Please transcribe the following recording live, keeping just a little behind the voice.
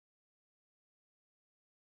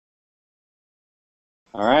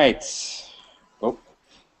All right. Oh,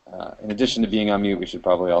 in addition to being on mute, we should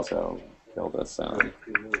probably also kill this sound. If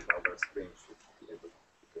you move, our screen should be able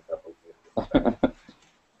to double mute.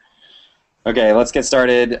 Okay, let's get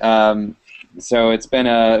started. So it's been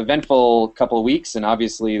an eventful couple of weeks, and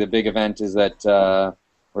obviously the big event is that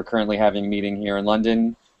we're currently having a meeting here in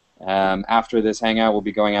London. After this hangout, we'll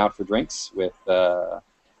be going out for drinks with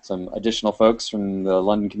some additional folks from the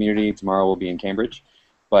London community. Tomorrow we'll be in Cambridge.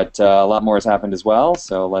 But a lot more has happened as well,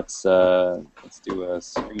 so let's do a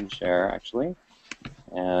screen share, actually,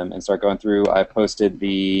 and start going through. I posted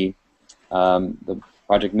the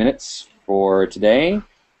project minutes for today.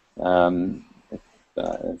 I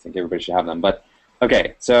think everybody should have them. But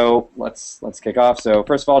okay, so let's kick off. So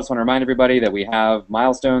first of all, I just want to remind everybody that we have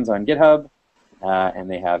milestones on GitHub, and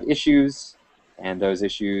they have issues, and those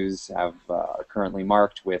issues are currently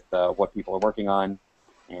marked with what people are working on,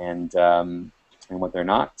 and what they're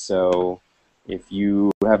not. So if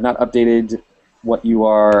you have not updated what you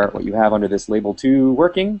have under this label 2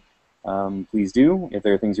 working, please do. If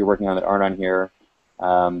there are things you're working on that aren't on here,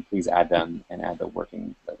 please add them and add the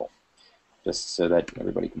working label, just so that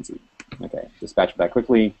everybody can see. Okay, dispatch that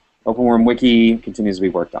quickly. OpenWorm wiki continues to be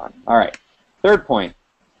worked on. All right, third point,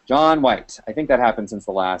 John White. I think that happened since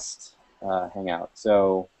the last hangout.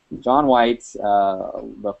 So John White,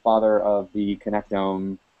 the father of the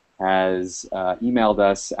Connectome, has emailed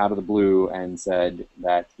us out of the blue and said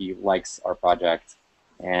that he likes our project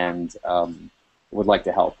and would like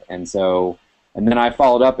to help. And then I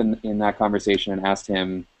followed up in that conversation and asked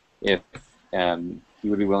him if he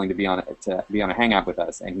would be willing to be on a hangout with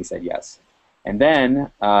us, and he said yes. And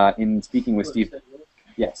then in speaking with Steve,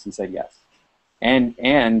 yes, he said yes. And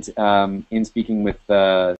in speaking with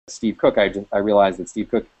Steve Cook, I realized that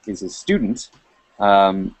Steve Cook is his student.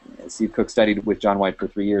 Steve Cook studied with John White for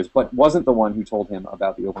 3 years, but wasn't the one who told him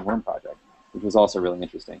about the OpenWorm project, which was also really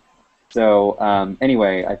interesting. So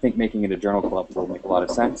anyway, I think making it a journal club will make a lot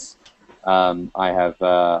of sense. I have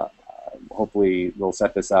hopefully we'll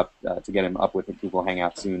set this up to get him up with the Google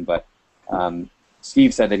Hangout soon. But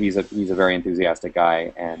Steve said that he's a very enthusiastic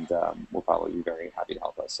guy, and will probably be very happy to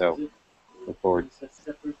help us. So look forward. Is it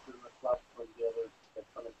separate from the class from the other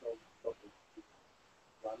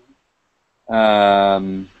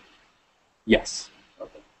Yes.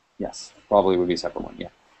 Okay. Yes, probably would be a separate one. Yeah,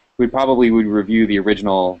 we probably would review the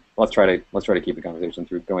original. Let's try to keep the conversation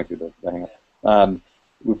going through the hangout.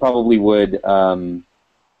 We probably would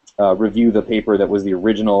review the paper that was the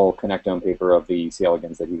original Connectome paper of the C.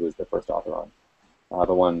 elegans that he was the first author on,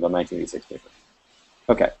 the 1986 paper.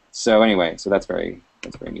 Okay, so anyway, so that's very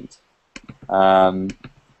neat.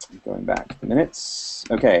 Going back to the minutes.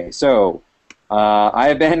 Okay, so I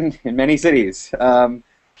have been in many cities.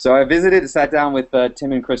 So I visited, sat down with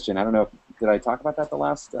Tim and Christian. I don't know, did I talk about that the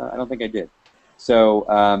last? I don't think I did. So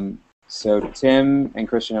Tim and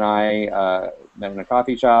Christian and I met in a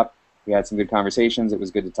coffee shop. We had some good conversations. It was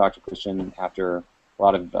good to talk to Christian after a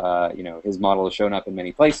lot of his model has shown up in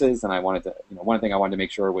many places, and I wanted to one thing I wanted to make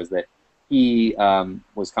sure was that he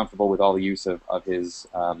was comfortable with all the use of his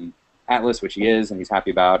atlas, which he is, and he's happy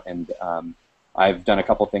about. And I've done a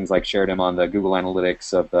couple things like shared him on the Google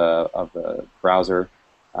Analytics of the browser,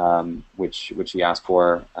 which he asked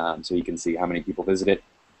for, so you can see how many people visit it,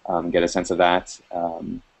 get a sense of that.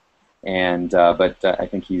 But I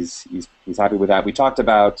think he's happy with that. We talked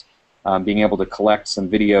about being able to collect some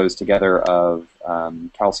videos together of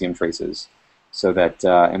calcium traces, so that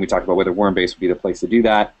and we talked about whether Wormbase would be the place to do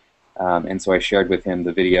that. And so I shared with him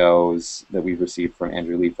the videos that we've received from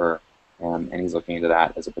Andrew Leifer, and he's looking into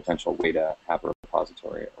that as a potential way to have a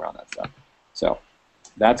repository around that stuff. So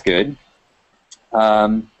that's good.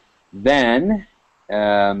 And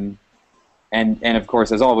of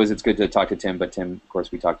course, as always, it's good to talk to Tim. But Tim, of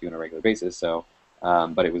course, we talk to you on a regular basis. So,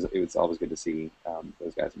 but it was always good to see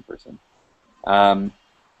those guys in person.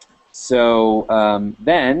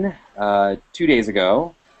 Then 2 days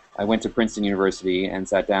ago, I went to Princeton University and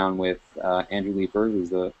sat down with Andrew Leifer, who's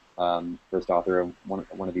the first author of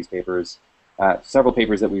one of these papers, several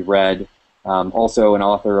papers that we've read, also an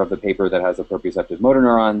author of the paper that has the proprioceptive motor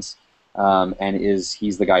neurons, and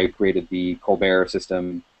he's the guy who created the Colbert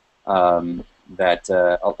system that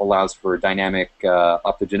allows for dynamic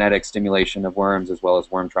optogenetic stimulation of worms as well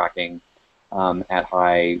as worm tracking at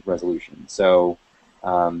high resolution. So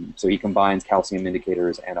he combines calcium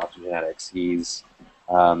indicators and optogenetics. He's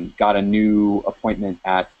got a new appointment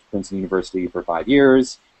at Princeton University for 5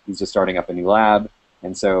 years. He's just starting up a new lab,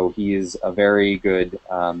 and so he is a very good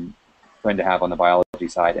friend to have on the biology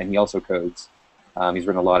side, and he also codes. He's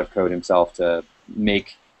written a lot of code himself to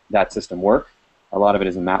make that system work. A lot of it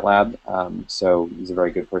is in MATLAB, so he's a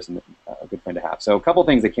very good person, a good friend to have. So a couple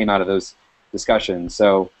things that came out of those discussions.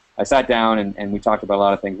 So I sat down and we talked about a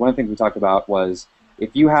lot of things. One of the things we talked about was,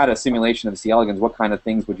 if you had a simulation of C. elegans, what kind of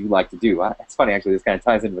things would you like to do? It's funny, actually, this kind of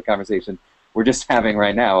ties into the conversation we're just having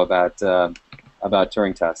right now about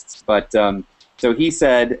Turing tests. But so he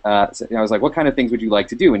said, so I was like, what kind of things would you like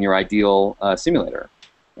to do in your ideal simulator?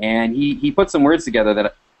 And he put some words together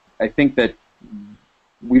that I think that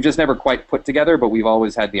we've just never quite put together, but we've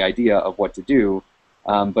always had the idea of what to do.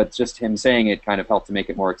 But just him saying it kind of helped to make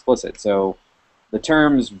it more explicit. So the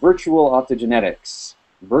terms virtual optogenetics,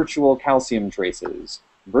 virtual calcium traces,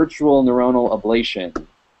 virtual neuronal ablation,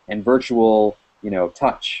 and virtual,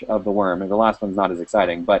 touch of the worm. And the last one's not as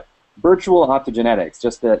exciting, but virtual optogenetics,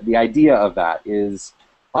 just the idea of that is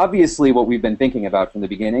obviously what we've been thinking about from the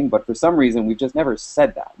beginning, but for some reason we've just never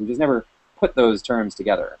said that. We've just never put those terms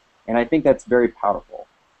together. And I think that's very powerful.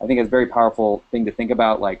 I think it's a very powerful thing to think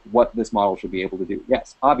about, like what this model should be able to do.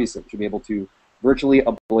 Yes, obviously, it should be able to virtually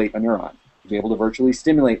ablate a neuron. It should be able to virtually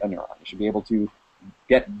stimulate a neuron. It should be able to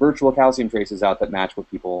get virtual calcium traces out that match what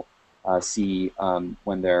people see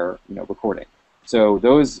when they're recording. So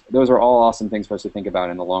those are all awesome things for us to think about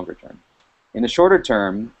in the longer term. In the shorter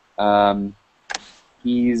term,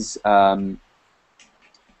 he's got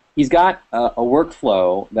a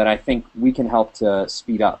workflow that I think we can help to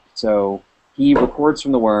speed up. So he records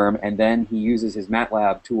from the worm, and then he uses his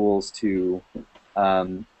MATLAB tools to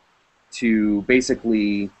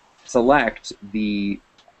basically select the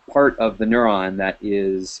part of the neuron that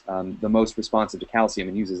is the most responsive to calcium,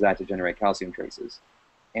 and uses that to generate calcium traces.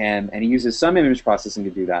 And he uses some image processing to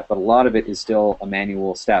do that, but a lot of it is still a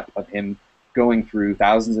manual step of him going through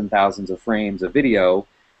thousands and thousands of frames of video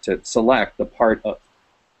to select the part of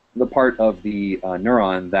the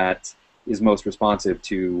neuron that is most responsive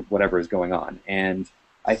to whatever is going on. And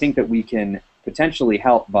I think that we can potentially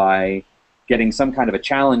help by getting some kind of a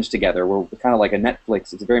challenge together, where kind of like a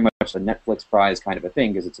Netflix, it's very much a Netflix prize kind of a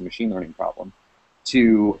thing, because it's a machine learning problem,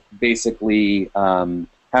 to basically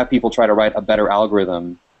have people try to write a better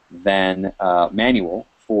algorithm than manual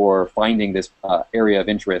for finding this area of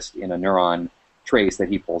interest in a neuron trace that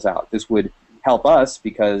he pulls out. This would help us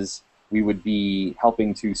because we would be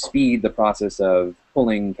helping to speed the process of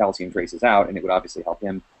pulling calcium traces out, and it would obviously help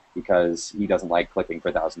him because he doesn't like clicking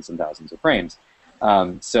for thousands and thousands of frames.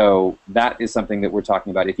 So that is something that we're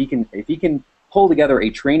talking about. If he can pull together a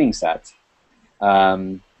training set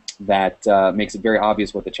that makes it very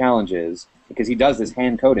obvious what the challenge is, because he does this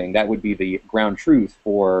hand coding, that would be the ground truth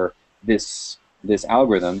for this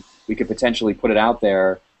algorithm. We could potentially put it out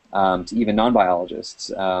there to even non-biologists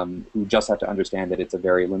who just have to understand that it's a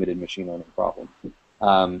very limited machine learning problem.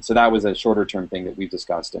 So that was a shorter-term thing that we've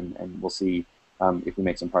discussed, and we'll see if we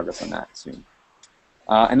make some progress on that soon.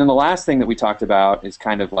 And then the last thing that we talked about is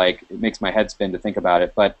kind of like, it makes my head spin to think about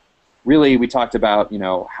it, but really we talked about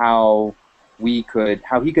how he could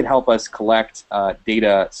help us collect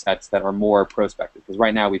data sets that are more prospective, because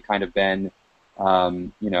right now we've kind of been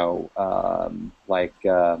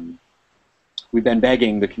we've been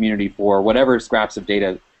begging the community for whatever scraps of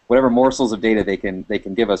data, whatever morsels of data they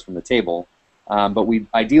can give us from the table. But we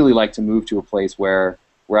ideally like to move to a place where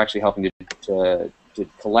we're actually helping to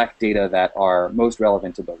collect data that are most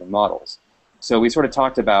relevant to building models. So we sort of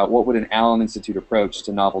talked about what would an Allen Institute approach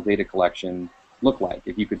to novel data collection look like.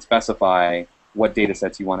 If you could specify what data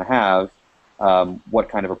sets you want to have, what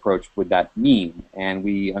kind of approach would that mean? And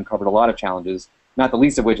we uncovered a lot of challenges, not the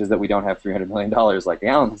least of which is that we don't have $300 million like the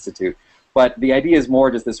Allen Institute. But the idea is more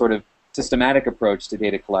just this sort of systematic approach to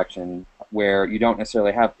data collection where you don't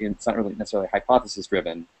necessarily have, it's not really necessarily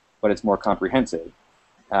hypothesis-driven, but it's more comprehensive,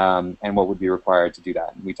 and what would be required to do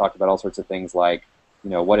that. And we talked about all sorts of things like,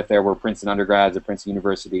 what if there were Princeton undergrads at Princeton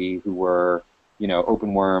University who were,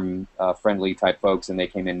 OpenWorm friendly type folks, and they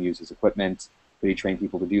came in and used his equipment. Could he train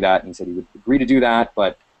people to do that? And he said he would agree to do that,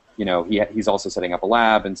 but he's also setting up a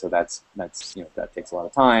lab, and so that takes a lot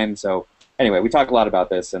of time. So anyway, we talk a lot about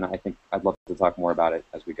this, and I think I'd love to talk more about it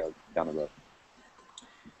as we go down the road.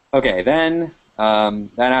 Okay, then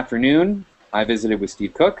that afternoon, I visited with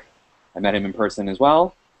Steve Cook. I met him in person as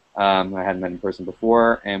well. I hadn't met him in person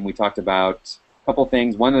before, and we talked about a couple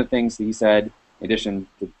things. One of the things that he said, in addition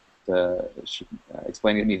to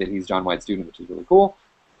explaining to me that he's John White's student, which is really cool,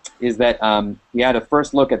 is that he had a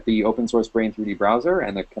first look at the open source Brain 3D browser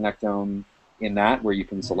and the connectome in that, where you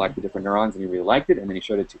can select the different neurons, and he really liked it. And then he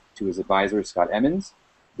showed it to his advisor, Scott Emmons,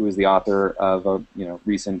 who is the author of a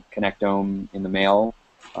recent connectome in the Mail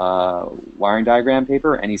wiring diagram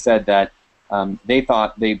paper. And he said that they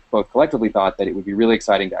both collectively thought that it would be really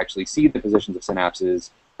exciting to actually see the positions of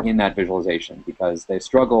synapses in that visualization, because they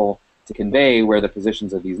struggle to convey where the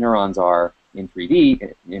positions of these neurons are in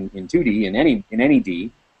 3D, in 2D, in any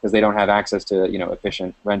D, because they don't have access to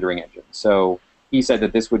efficient rendering engines. So he said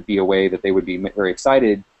that this would be a way that they would be very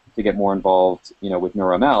excited to get more involved with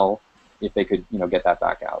NeuroML if they could get that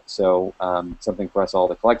back out. So something for us all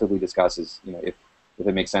to collectively discuss is if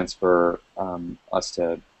it makes sense for us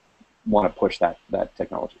to want to push that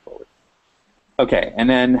technology forward. Okay, and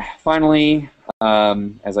then finally,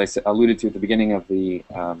 as I alluded to at the beginning of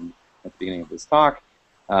this talk,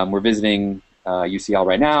 we're visiting UCL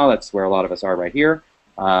right now. That's where a lot of us are right here.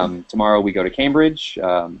 Tomorrow we go to Cambridge.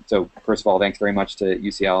 So first of all, thanks very much to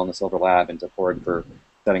UCL and the Silver Lab and to Ford for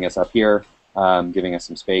setting us up here, giving us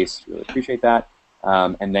some space. Really appreciate that.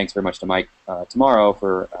 And thanks very much to Mike tomorrow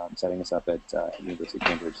for setting us up at University of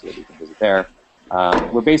Cambridge so that we can visit there.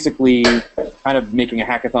 We're basically kind of making a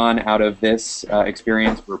hackathon out of this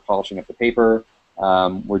experience. We're polishing up the paper.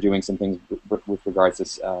 We're doing some things with regards to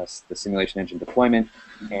the simulation engine deployment,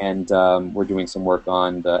 and we're doing some work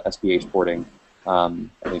on the SPH porting.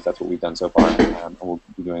 At least that's what we've done so far, and we'll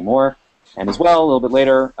be doing more. And as well, a little bit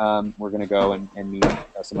later, we're going to go and meet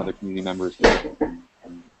some other community members and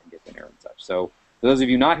get dinner and such. So for those of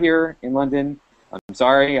you not here in London, I'm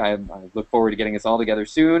sorry. I look forward to getting us all together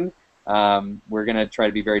soon. We're going to try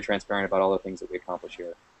to be very transparent about all the things that we accomplish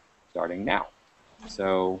here starting now.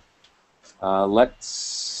 So let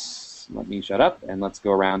me shut up, and let's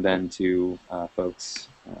go around then to folks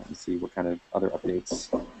and see what kind of other updates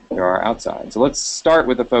there are outside. So let's start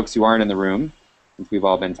with the folks who aren't in the room, since we've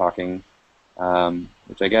all been talking,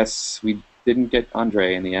 which I guess we didn't get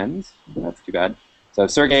Andre in the end. That's too bad. So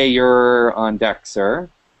Sergey, you're on deck, sir.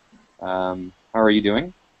 How are you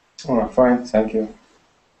doing? Oh, fine, thank you.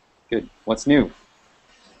 Good. What's new?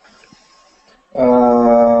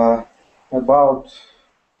 About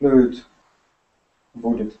fluid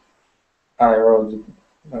bullet, I wrote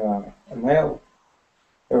a mail,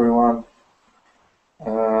 everyone.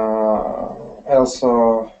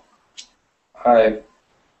 Also, I'm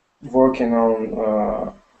working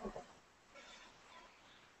on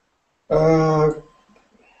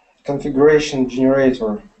configuration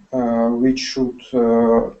generator, which should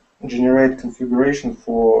generate configuration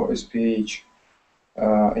for SPH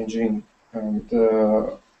engine, and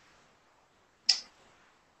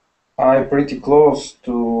I'm pretty close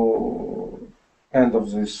to end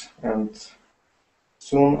of this, and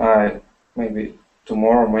soon maybe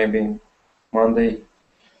tomorrow, maybe Monday,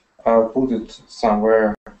 I'll put it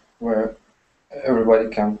somewhere where everybody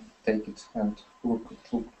can take it and look.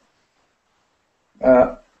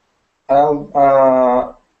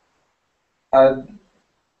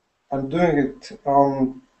 I'm doing it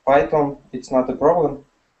on Python. It's not a problem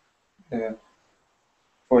for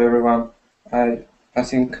everyone. I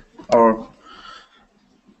think, or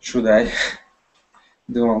should I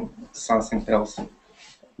do something else?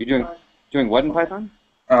 You're doing what in Python?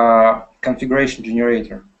 Configuration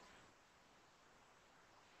generator.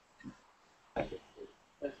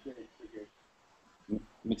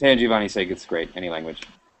 Matteo and Giovanni say it's great, any language.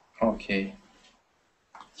 Okay.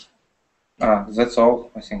 That's all,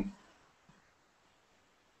 I think.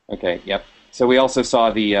 Okay, yep. So we also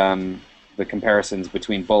saw the comparisons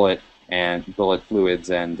between bullet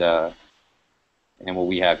fluids and what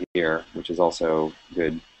we have here, which is also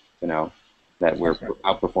good to know that we're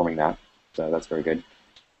outperforming that. So that's very good.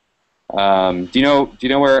 Do you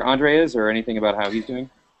know where Andre is, or anything about how he's doing?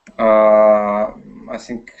 I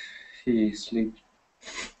think he sleeps.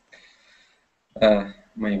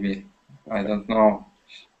 Maybe, I don't know.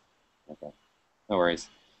 Okay, no worries.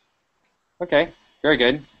 Okay, very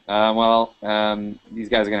good. These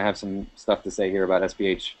guys are going to have some stuff to say here about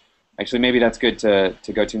SPH. Actually, maybe that's good to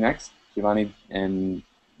go to next. Giovanni and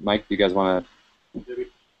Mike, do you guys want to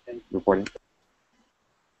report in?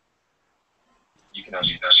 You can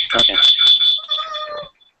unmute that. Okay.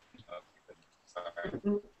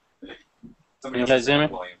 Can you guys hear me?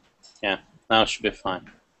 Yeah, now it should be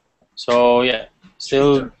fine. So yeah,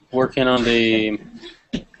 still working on the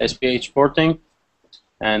SPH porting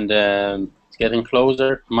and getting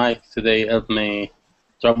closer. Mike today helped me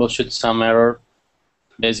troubleshoot some error.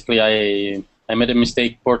 Basically, I made a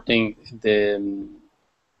mistake porting the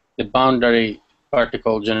boundary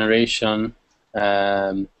particle generation.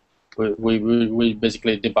 We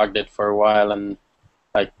basically debugged it for a while, and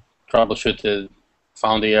I troubleshooted,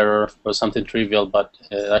 found the error. It was something trivial, but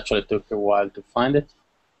it actually took a while to find it.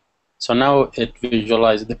 So now it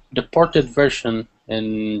visualized the ported version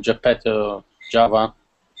in Geppetto Java.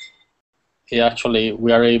 We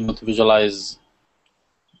are able to visualize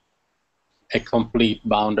a complete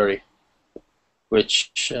boundary,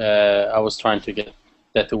 which I was trying to get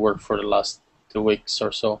that to work for the last 2 weeks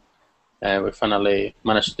or so. and we finally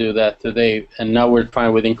managed to do that today. And now we're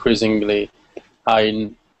fine with increasingly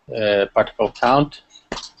high particle count.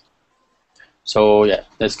 So yeah,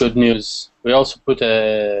 that's good news. We also put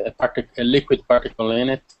a liquid particle in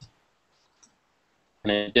it,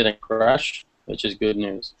 and it didn't crash, which is good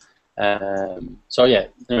news. So yeah,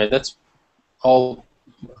 anyway, that's all.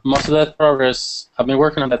 Most of that progress, I've been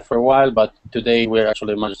working on that for a while, but today we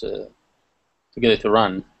actually managed to get it to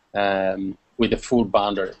run with the full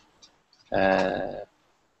boundary. And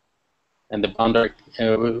the boundary,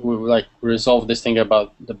 we like resolve this thing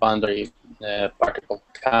about the boundary particle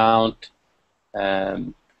count.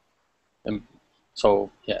 And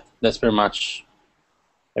so yeah, that's pretty much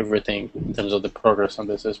everything in terms of the progress on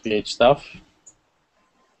this SPH stuff.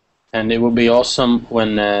 And it will be awesome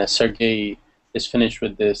when Sergey is finished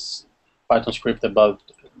with this Python script about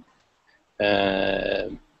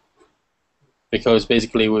because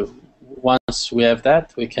basically once we have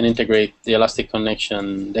that, we can integrate the elastic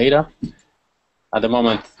connection data. At the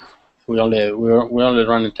moment, we're only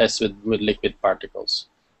running tests with liquid particles.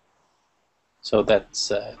 So that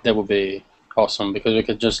would be awesome, because we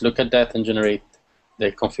could just look at that and generate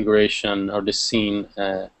the configuration or the scene,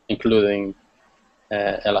 including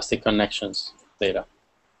elastic connections data.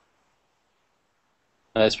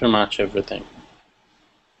 That's pretty much everything.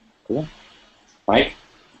 Cool. Mike?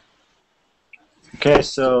 Okay,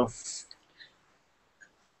 so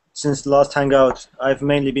since the last Hangout, I've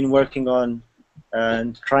mainly been working on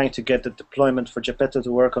and trying to get the deployment for Geppetto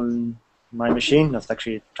to work on my machine. Not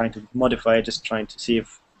actually trying to modify it, just trying to see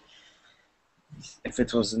if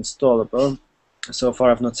it was installable. So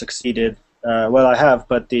far, I've not succeeded. Well, I have,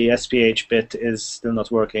 but the SPH bit is still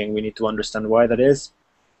not working. We need to understand why that is.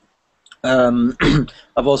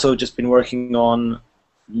 I've also just been working on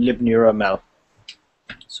libneuroml.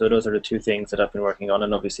 So those are the two things that I've been working on,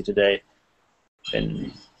 and obviously today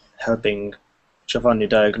been helping Giovanni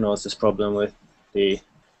diagnose this problem with the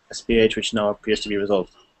SPH, which now appears to be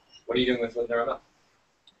resolved. What are you doing with libneuroml?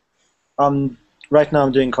 Right now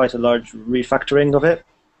I'm doing quite a large refactoring of it.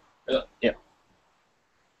 Really? Yeah.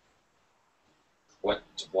 What?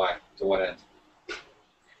 Why? To what end?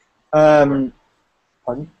 Pardon?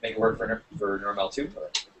 Make it work for NorML 2, or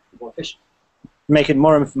more efficient? Make it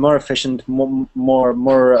more efficient,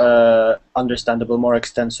 more understandable, more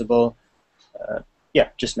extensible. Yeah,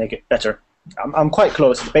 just make it better. I'm quite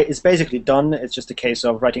close. It's basically done. It's just a case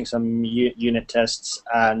of writing some unit tests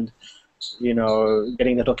and, you know,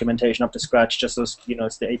 getting the documentation up to scratch. Just as, you know,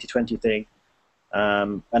 it's the 80-20 thing.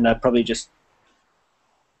 And I probably just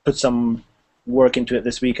put some work into it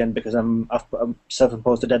this weekend, because I've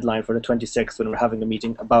self-imposed a deadline for the 26th when we're having a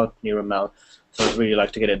meeting about NeuroML. So I'd really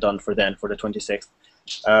like to get it done for then, for the 26th.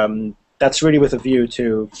 That's really with a view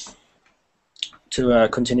to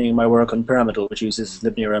continuing my work on Pyramidal, which uses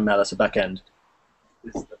libneuroml as a backend.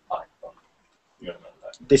 This is the Python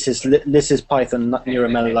NeuroML library. This is Python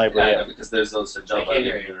NeuroML library. Yeah, because there's also Java. They can't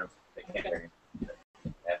hear you. They can't hear you.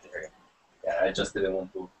 They have to hear you. Yeah, I just didn't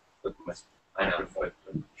want to put my microphone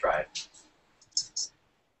and try it.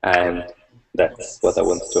 And that's what I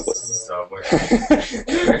wanted to avoid. So we're just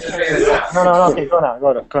figuring this out. No, okay, go now.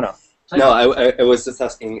 No, I was just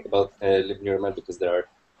asking about libneuroml, because there are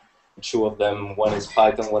two of them. One is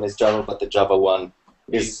Python, one is Java, but the Java one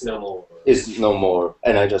is no more.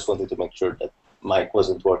 And I just wanted to make sure that Mike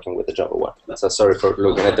wasn't working with the Java one. So sorry for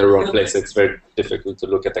looking at the wrong place. It's very difficult to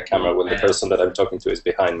look at the camera when the person that I'm talking to is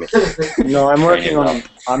behind me. No, I'm working on.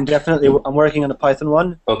 I'm working on the Python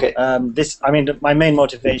one. Okay. My main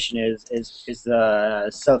motivation is the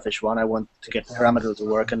selfish one. I want to get Pyramidal to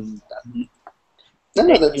work, and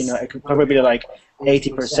it could probably be like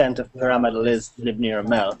 80% of Pyramidal is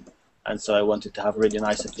libneuroml, and so I wanted to have really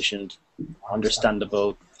nice, efficient,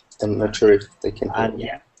 understandable. I'm not sure if they can. And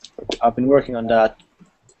yeah, I've been working on that,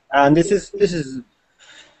 and this is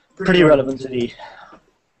pretty relevant to the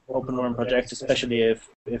OpenWorm project, especially if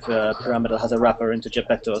Pyramidal has a wrapper into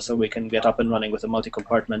Geppetto, so we can get up and running with a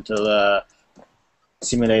multi-compartmental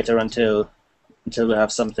simulator until we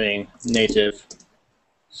have something native.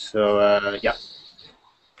 So yeah,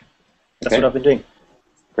 that's what I've been doing.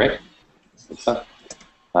 Great. Good stuff.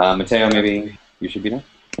 Matteo, maybe you should be there.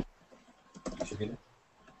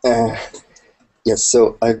 Yes,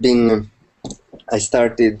 so I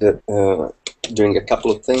started doing a couple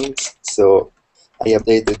of things. So I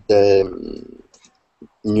updated the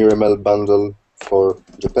NeuroML bundle for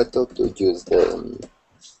Geppetto to use the,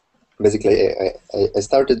 basically I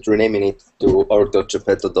started renaming it to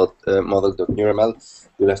org.geppetto.model.neuroml.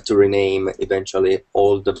 We'll have to rename eventually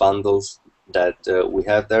all the bundles that we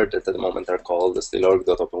have there that at the moment are called still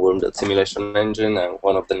org.openworm.simulation engine, and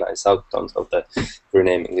one of the nice outcomes of the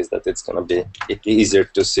renaming is that it's going to be easier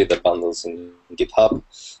to see the bundles in GitHub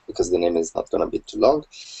because the name is not going to be too long.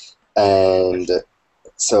 And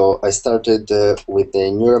so I started with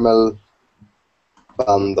the NeuML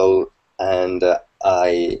bundle, and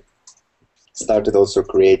I started also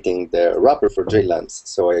creating the wrapper for JLambs.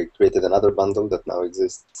 So I created another bundle that now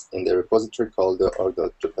exists in the repository called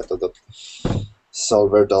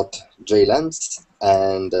org.geppetto.solver.jlambs,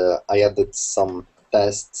 and I added some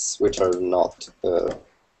tests which are not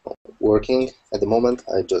working at the moment.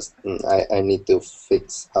 I need to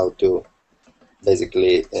fix how to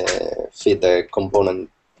basically feed the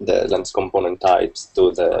LAMPS component types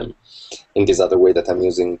to the in this other way that I'm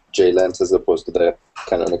using JLambs as opposed to the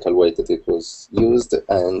canonical way that it was used.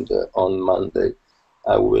 And on Monday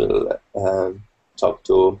I will talk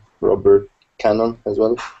to Robert Cannon as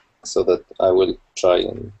well, so that I will try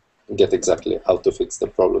and get exactly how to fix the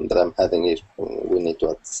problem that I'm having here. We need to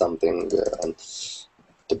add something and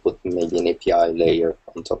to put maybe an API layer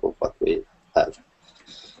on top of what we have.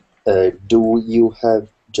 Do you have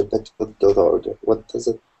geppetto.org? What does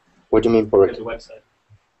it? What do you mean for it? The website.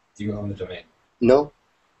 Do you own the domain? No.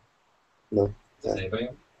 No. Does anybody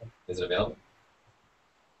own it? Is it available?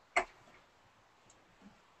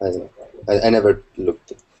 I never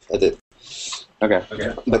looked at it. Okay.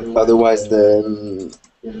 Okay. But otherwise, the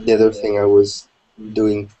other thing I was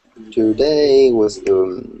doing today was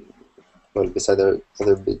to, well, beside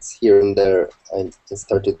other bits here and there, I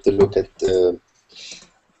started to look at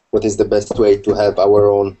what is the best way to have our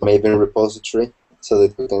own Maven repository, so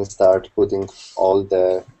that we can start putting all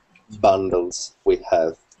the bundles we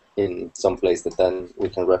have in some place that then we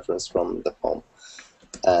can reference from the home.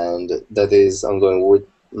 And that is ongoing. We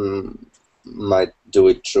might do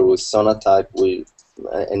it through Sonatype.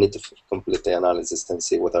 I need to complete the analysis and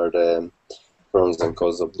see what are the pros and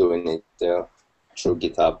cons of doing it through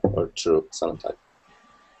GitHub or through Sonatype.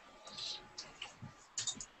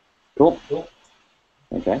 Cool.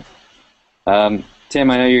 Okay. Tim,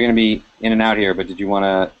 I know you're going to be in and out here, but do you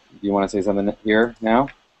want to say something here now?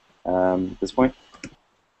 At this point?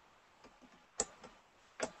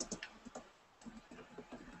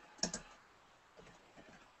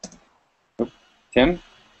 Oh, Tim?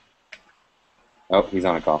 Oh, he's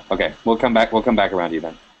on a call. Okay, we'll come back around to you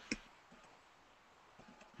then.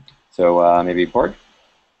 So maybe Porg?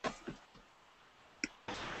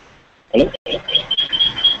 Hello?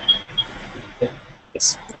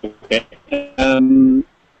 Yes. Okay.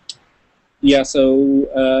 Yeah,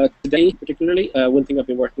 so today particularly, one thing I've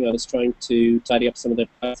been working on is trying to tidy up some of the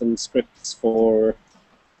Python scripts for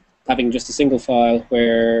having just a single file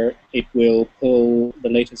where it will pull the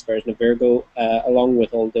latest version of Virgo along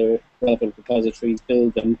with all the relevant repositories,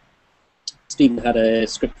 build them. Stephen had a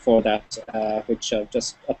script for that, which I've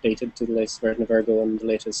just updated to the latest version of Virgo and the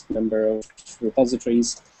latest number of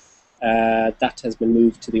repositories. That has been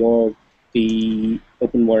moved to the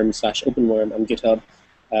OpenWorm/OpenWorm on GitHub.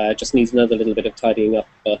 Just needs another little bit of tidying up,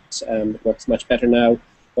 but it works much better now.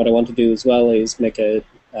 What I want to do as well is make a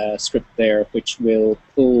script there which will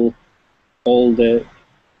clone all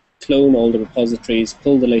the repositories,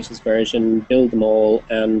 pull the latest version, build them all,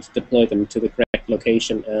 and deploy them to the correct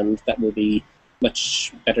location. And that will be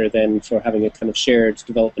much better than for having a kind of shared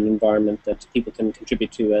development environment that people can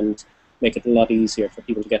contribute to, and make it a lot easier for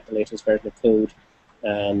people to get the latest version of code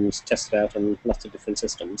and test it out on lots of different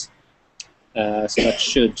systems. So that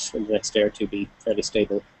should, in the next day or two, be fairly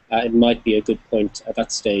stable. It might be a good point at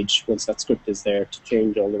that stage, once that script is there, to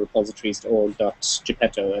change all the repositories to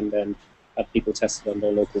org.geppetto and then have people test it on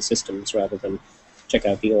their local systems rather than check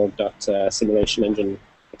out the org.simulation engine,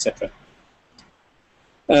 etc.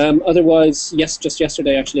 Otherwise, yes, just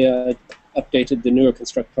yesterday actually I updated the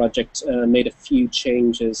NeuroConstruct project, made a few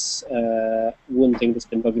changes. One thing that's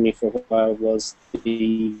been bugging me for a while was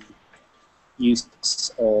the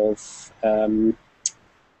use of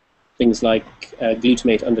things like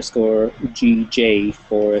glutamate_GJ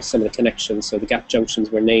for some of the connections. So the gap junctions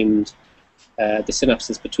were named the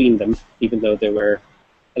synapses between them, even though they were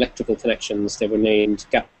electrical connections. They were named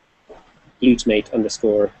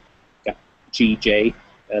glutamate_GJ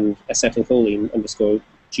and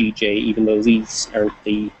acetylcholine_GJ, even though these aren't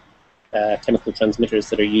the chemical transmitters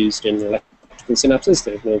that are used in electrical synapses.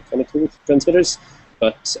 There's no chemical transmitters,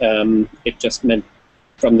 but it just meant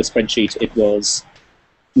from the spreadsheet it was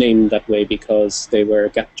named that way because they were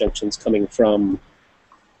gap junctions coming from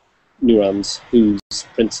neurons whose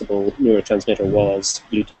principal neurotransmitter was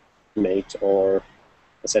glutamate or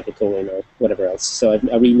acetylcholine or whatever else. So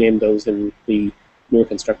I renamed those in the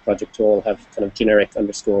neuroconstruct project to all have kind of generic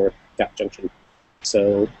underscore gap junction.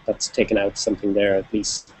 So that's taken out something there. At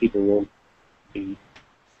least people won't be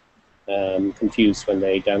confused when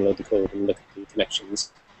they download the code and look at the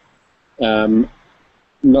connections.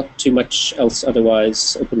 Not too much else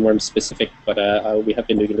otherwise OpenWorm specific, but we have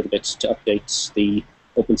been doing a little bit to update the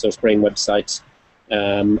open source brain website.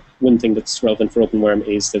 One thing that's relevant for OpenWorm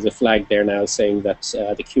is there's a flag there now saying that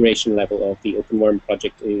the curation level of the OpenWorm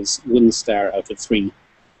project is 1 star out of 3,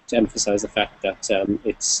 to emphasize the fact that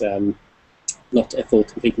it's not a full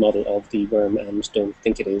complete model of the worm and don't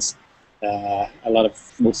think it is.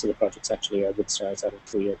 Most of the projects actually are 1 stars out of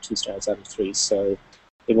 3 or 2 stars out of 3, so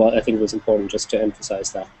I think it was important just to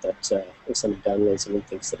emphasize that if somebody downloads it and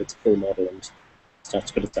thinks that it's a full model and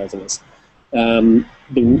starts criticizing us. The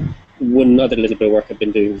one other little bit of work I've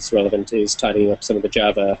been doing that's relevant is tidying up some of the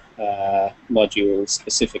Java modules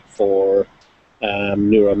specific for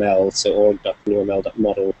NeuroML, so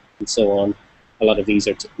org.neuroml.model and so on. A lot of these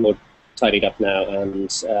are more tidied up now,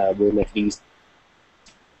 and we'll make it easier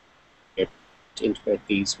to integrate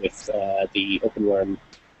these with the OpenWorm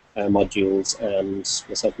modules, and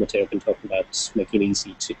myself and Matteo have been talking about making it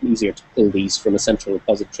easier to pull these from a central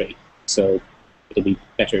repository. So it'll be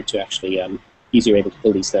better to actually easier able to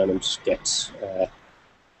pull these down and get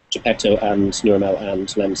Geppetto and NeuroML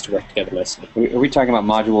and LEMS to work together nicely. Are we talking about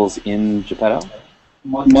modules in Geppetto?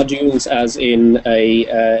 Modules as in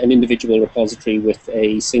an individual repository with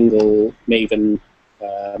a single Maven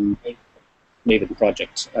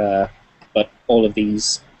project, but all of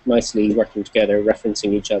these nicely working together,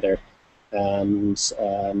 referencing each other, and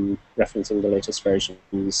referencing the latest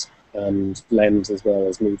versions, and LEMS as well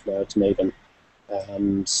as moved now to Maven.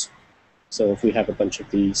 And so if we have a bunch of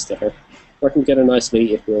these that are working together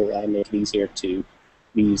nicely, it will make it easier to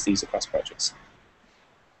reuse these across projects.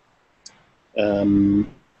 And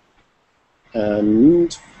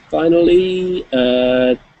finally,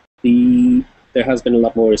 there has been a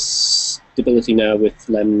lot more stability now with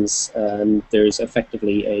LEMS, and there's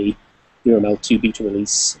effectively a NeuroML 2 beta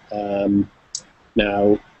release.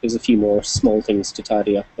 Now, there's a few more small things to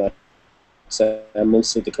tidy up, but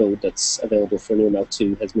most of the code that's available for NeuroML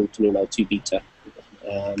 2 has moved to NeuroML 2 beta.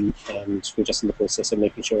 And we're just in the process of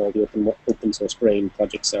making sure all the open source brain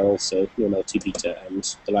projects are also NeuroML 2 beta,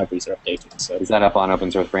 and the libraries are updated. So is that up on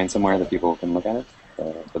open source brain somewhere that people can look at it?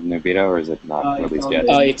 The new beta, or is it not released yet?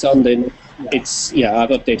 It's on the. I've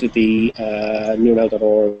updated the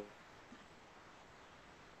neuroml.org.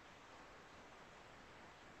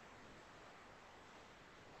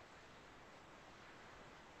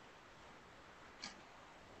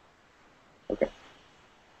 Okay.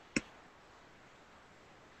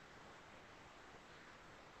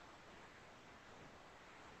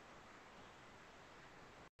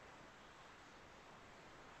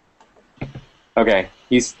 Okay,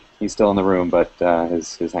 he's still in the room, but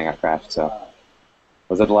his Hangout crashed. So,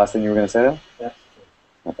 was that the last thing you were going to say, though? Yeah.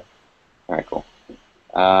 Okay. All right. Cool.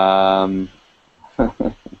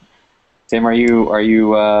 Tim, are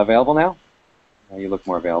you available now? You look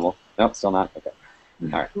more available. Nope, still not. Okay.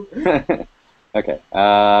 All right. Okay.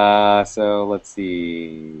 So let's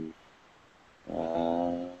see.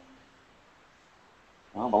 Well,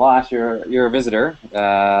 Balash, you're a visitor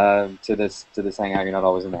to this Hangout. You're not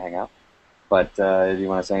always in the Hangout. But do you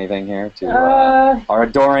want to say anything here to our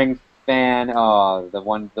adoring fan? Oh, the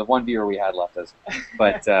one viewer we had left us.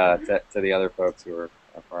 But to the other folks who are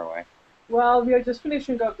far away. Well, we are just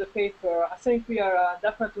finishing up the paper. I think we are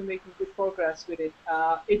definitely making good progress with it.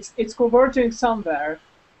 It's converging somewhere.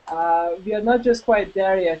 We are not just quite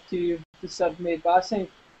there yet to submit, but I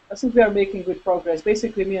think we are making good progress.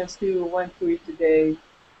 Basically, me and Stu went through it today,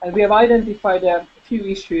 and we have identified a few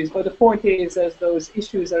issues. But the point is, as those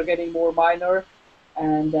issues are getting more minor,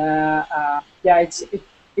 and yeah, it's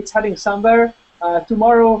heading somewhere.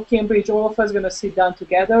 Tomorrow, Cambridge, all of us are going to sit down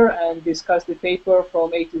together and discuss the paper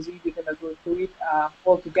from A to Z. We're going to go through it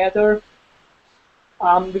all together.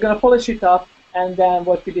 We're going to polish it up, and then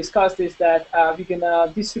what we discussed is that we're going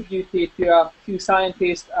to distribute it to a few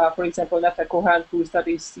scientists. For example, Netta Cohen, who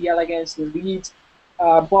studies C. elegans in Leeds.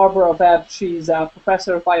 Barbara Webb, she's a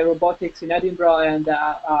professor of biorobotics in Edinburgh, and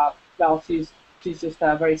well, she's just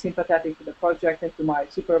very sympathetic to the project, and to my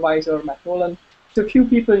supervisor, Matt Nolan. So a few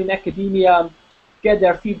people in academia get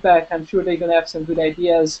their feedback. I'm sure they're going to have some good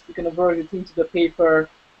ideas. We're going to work it into the paper.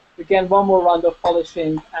 Again, one more round of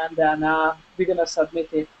polishing, and then we're going to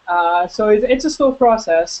submit it. So it's a slow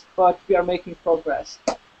process, but we are making progress.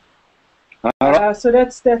 So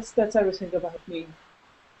that's everything about me.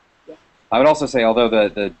 Yeah. I would also say, although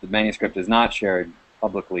the manuscript is not shared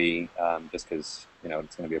publicly, just because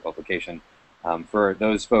it's going to be a publication, For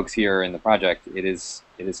those folks here in the project, it is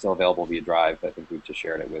still available via Drive. I think we've just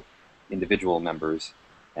shared it with individual members.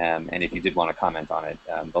 And if you did want to comment on it,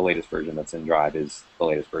 the latest version that's in Drive is the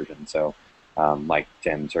latest version. So, Mike,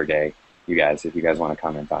 Tim, Sergey, you guys, if you guys want to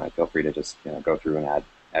comment on it, feel free to just go through and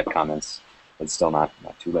add comments. It's still not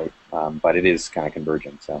too late, but it is kind of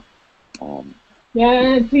convergent. So. Yeah,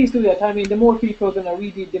 and please do that. I mean, the more people are going to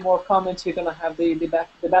read it, the more comments we're going to have, the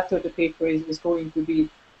better the paper is going to be.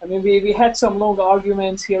 I mean, we had some long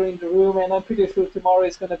arguments here in the room, and I'm pretty sure tomorrow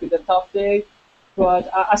is going to be the tough day. But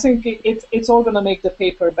I think it's all going to make the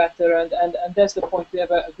paper better, and that's the point. We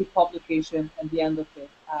have a good publication at the end of it.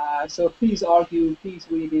 So please argue, please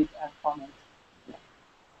read it, and comment.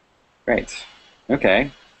 Great.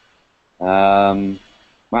 Okay.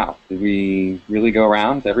 Wow, did we really go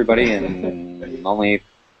around to everybody in only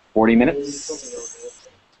 40 minutes?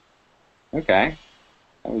 Okay,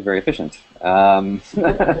 that was very efficient. I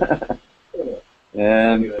got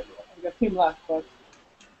Tim left, but.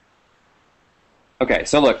 Okay,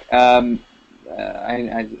 so look,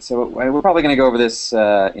 so we're probably going to go over this,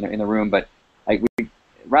 in the room, but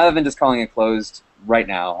rather than just calling it closed right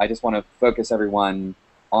now, I just want to focus everyone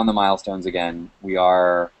on the milestones again.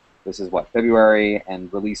 This is what, February,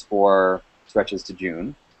 and release 4 stretches to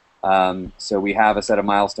June. So we have a set of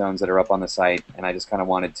milestones that are up on the site, and I just kind of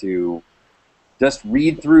wanted to just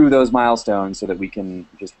read through those milestones so that we can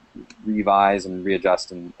just revise and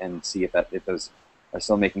readjust and see if those are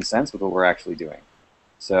still making sense with what we're actually doing.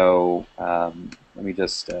 So let me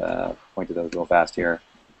just point to those real fast here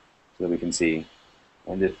so that we can see.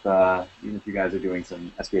 And even if you guys are doing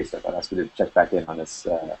some SBA stuff, I'd ask you to check back in on this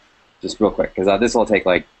just real quick, because this will take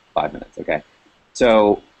like 5 minutes. Okay.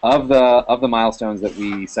 So of the milestones that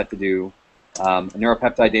we set to do, a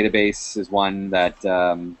neuropeptide database is one that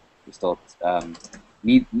we still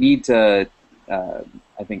need to,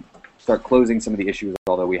 I think, start closing some of the issues,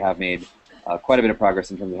 although we have made quite a bit of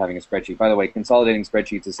progress in terms of having a spreadsheet. By the way, consolidating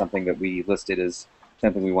spreadsheets is something that we listed as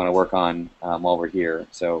something we want to work on while we're here.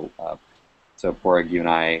 So, Porg, you and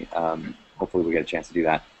I, hopefully we'll get a chance to do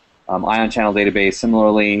that. Ion channel database,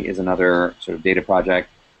 similarly, is another sort of data project.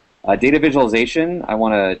 Data visualization, I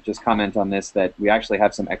want to just comment on this, that we actually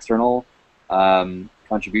have some external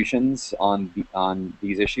contributions on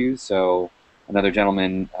these issues. So another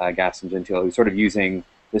gentleman, Gaston Gentile, who's sort of using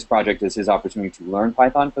this project as his opportunity to learn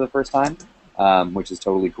Python for the first time, which is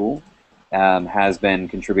totally cool, has been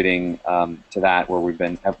contributing to that, where we've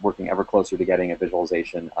been working ever closer to getting a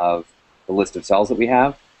visualization of the list of cells that we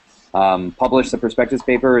have. Publish the prospectus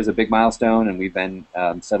paper is a big milestone, and we've been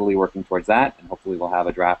steadily working towards that, and hopefully we'll have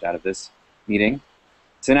a draft out of this meeting.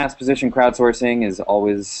 Synapse position crowdsourcing is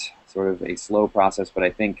always sort of a slow process, but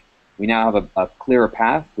I think we now have a clearer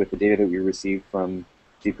path with the data that we received from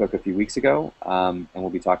Steve Cook a few weeks ago, and we'll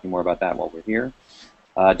be talking more about that while we're here.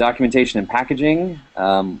 Documentation and packaging,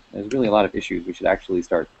 there's really a lot of issues. We should actually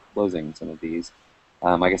start closing some of these.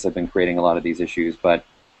 I guess I've been creating a lot of these issues, but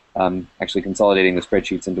actually consolidating the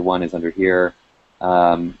spreadsheets into one is under here.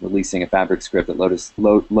 Releasing a Fabric script that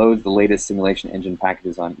loads the latest simulation engine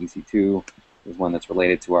packages on EC2 is one that's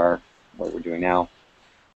related to what we're doing now.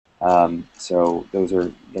 So those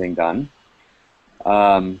are getting done.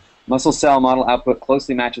 Muscle cell model output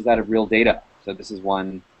closely matches that of real data. So this is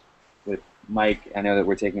one with Mike. I know that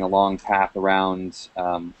we're taking a long path around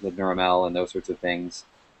libneuroml and those sorts of things,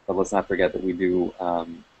 but let's not forget that we do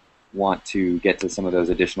want to get to some of those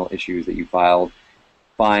additional issues that you filed.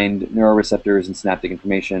 Find neuroreceptors and synaptic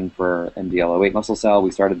information for MDL08 muscle cell.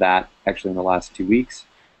 We started that actually in the last 2 weeks.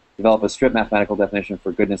 Develop a strict mathematical definition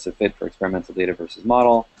for goodness of fit for experimental data versus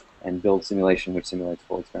model, and build simulation which simulates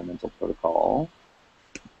full experimental protocol.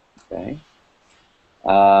 Okay.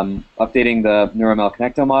 Updating the NeuroML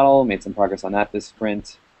Connecto model, made some progress on that this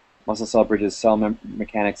sprint. Muscle cell bridges cell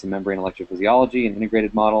mechanics and membrane electrophysiology, an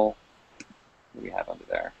integrated model. What do we have under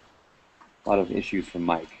there? A lot of issues from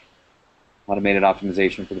Mike. Automated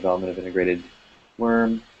optimization for development of integrated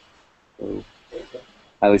worm. So,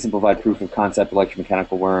 highly simplified proof of concept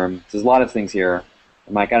electromechanical worm. So there's a lot of things here.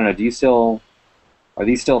 And Mike, I don't know, are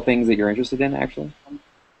these still things that you're interested in, actually?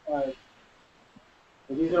 So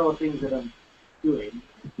these are all things that I'm doing.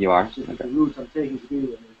 You are? It's just Okay. the route I'm taking to do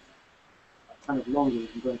them is kind of longer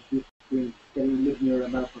if I'm going to do getting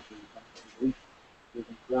libneuroml properly. You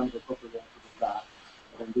can parameter properly after that.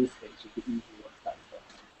 But in this case, you could easily watch that stuff.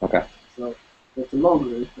 Okay. So it's a long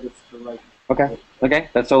route, but it's the right. Okay. Okay,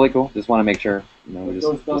 that's totally cool. Just want to make sure, we're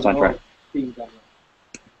just on track. Things done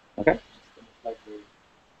right. Okay. Like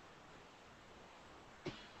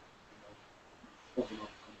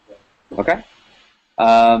Okay.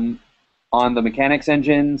 on the mechanics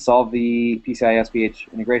engine, solve the PCI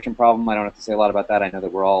SPH integration problem. I don't have to say a lot about that. I know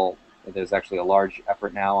that there's actually a large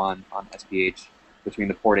effort now on SPH between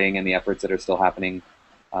the porting and the efforts that are still happening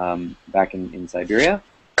back in Siberia.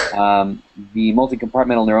 The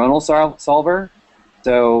multi-compartmental neuronal solver.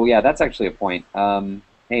 So yeah, that's actually a point.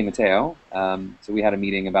 Hey, Matteo. So we had a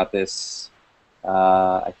meeting about this,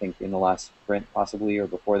 I think in the last sprint possibly, or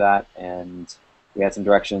before that, and we had some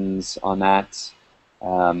directions on that.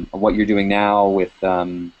 What you're doing now with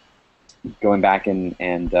going back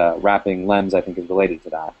and wrapping LEMS, I think, is related to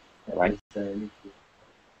that, right?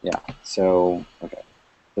 Yeah. So okay.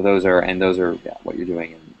 So those are what you're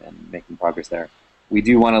doing and making progress there. We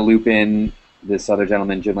do want to loop in this other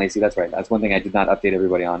gentleman, Jim Lacey. That's right. That's one thing I did not update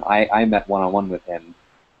everybody on. I met one-on-one with him,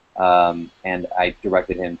 and I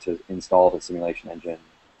directed him to install the simulation engine,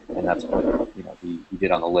 and that's what he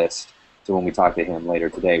did on the list. So when we talk to him later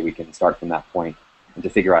today, we can start from that point and to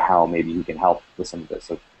figure out how maybe he can help with some of this.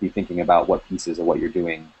 So be thinking about what pieces of what you're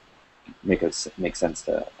doing make sense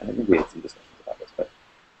to. And I think we had some discussions about this, but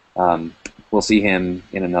we'll see him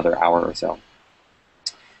in another hour or so.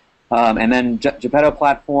 And then Geppetto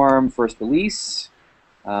platform first release.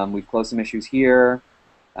 We've closed some issues here.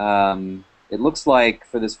 It looks like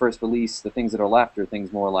for this first release, the things that are left are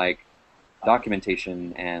things more like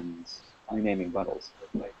documentation and renaming bundles.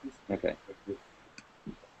 Okay.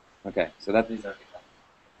 Okay, so that's...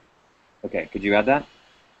 Okay, could you add that?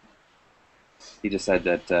 He just said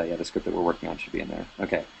that, yeah, the script that we're working on should be in there.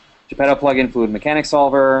 Okay. Geppetto plugin fluid mechanics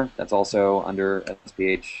solver. That's also under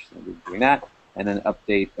SPH. So we're doing that. And then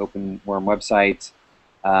update OpenWorm website.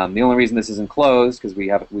 The only reason this isn't closed, because we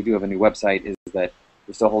do have a new website, is that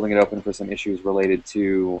we're still holding it open for some issues related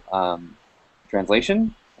to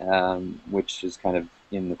translation, which is kind of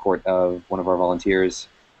in the court of one of our volunteers.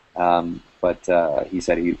 But he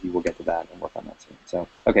said he will get to that and work on that soon. So,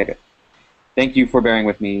 okay, good. Thank you for bearing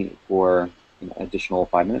with me for an additional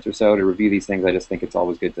 5 minutes or so to review these things. I just think it's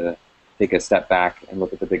always good to take a step back and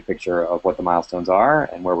look at the big picture of what the milestones are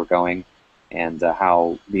and where we're going, and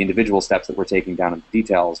how the individual steps that we're taking down in the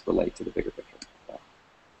details relate to the bigger picture. So,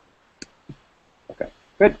 okay,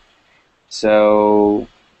 good. So,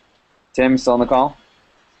 Tim, still on the call?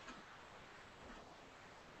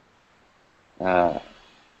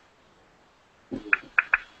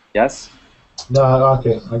 Yes? No,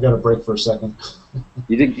 okay. I got a break for a second.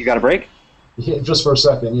 You got a break? Yeah, just for a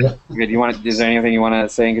second, yeah. Good. Is there anything you want to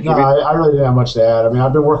say and No, contribute? I really didn't have much to add. I mean,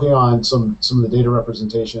 I've been working on some of the data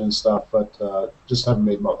representation and stuff, but just haven't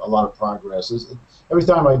made a lot of progress. Every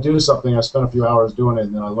time I do something, I spend a few hours doing it,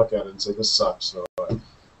 and then I look at it and say, this sucks. So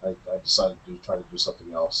I decided to try to do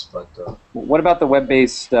something else. But what about the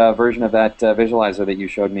web-based version of that visualizer that you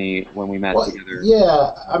showed me when we met together?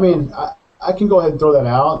 Yeah, I mean, I can go ahead and throw that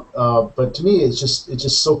out, but to me, it's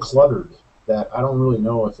just so cluttered that I don't really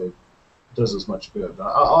know if it does as much good.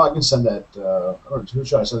 I can send that. I don't know, who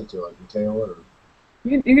should I send it to? Like Mateo or?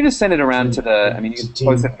 You can just send it around to the. I mean, you can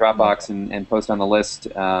post it in Dropbox and post on the list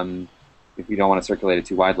if you don't want to circulate it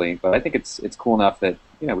too widely. But I think it's cool enough that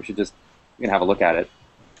we should just have a look at it.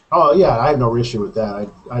 Oh yeah, I have no issue with that.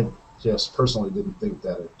 I just personally didn't think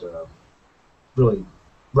that it really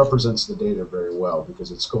represents the data very well because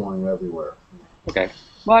it's going everywhere. Okay.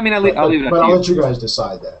 Well, I mean, I'll leave it up to you. But I'll let you guys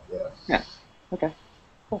decide that. Yeah. Yeah. Okay.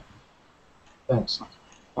 Cool. Thanks.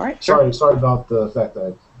 All right. Sure. Sorry about the fact that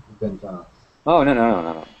I've been kind of. Oh no,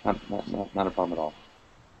 not a problem at all.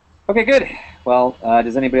 Okay, good. Well,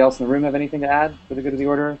 does anybody else in the room have anything to add for the good of the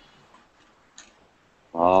order?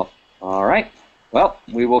 All right. Well,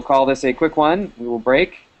 we will call this a quick one. We will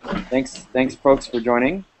break. Thanks, folks, for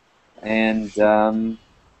joining, and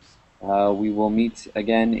we will meet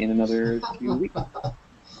again in another few weeks.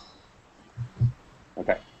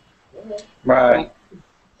 Okay. Right.